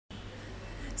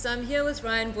So I'm here with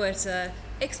Ryan Botha,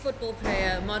 ex-football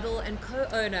player, model and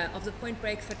co-owner of the Point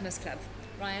Break Fitness Club.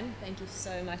 Ryan, thank you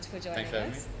so much for joining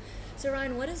us. So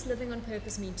Ryan, what does living on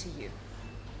purpose mean to you?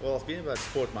 Well, I've been about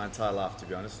sport my entire life, to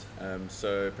be honest.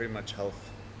 So pretty much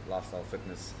health, lifestyle,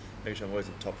 fitness, make sure I'm always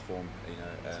in top form,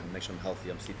 make sure I'm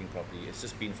healthy, I'm sleeping properly. It's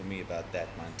just been for me about that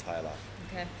my entire life.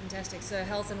 Okay, fantastic. So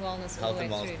health and wellness all the way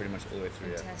through. Health and wellness pretty much all the way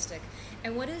through, fantastic. Yeah.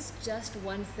 And what is just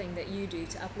one thing that you do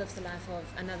to uplift the life of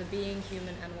another being,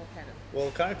 human, animal, planet? Well,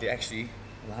 currently, actually,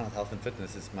 line of health and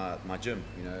fitness is my gym.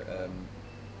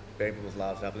 Bettering people's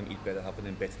lives, helping them eat better, helping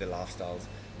them better their lifestyles,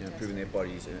 improving their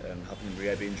bodies, helping them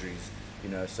rehab injuries.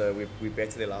 So we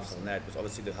better their lifestyle than that, because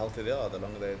obviously the healthier they are, the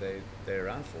longer they're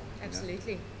around for.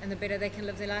 Absolutely, and the better they can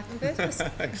live their life on purpose.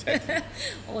 Exactly.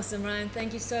 Awesome, Ryan.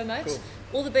 Thank you so much. Cool.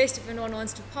 All the best if anyone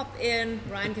wants to pop in.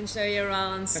 Ryan can show you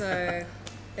around. So,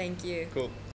 thank you. Cool.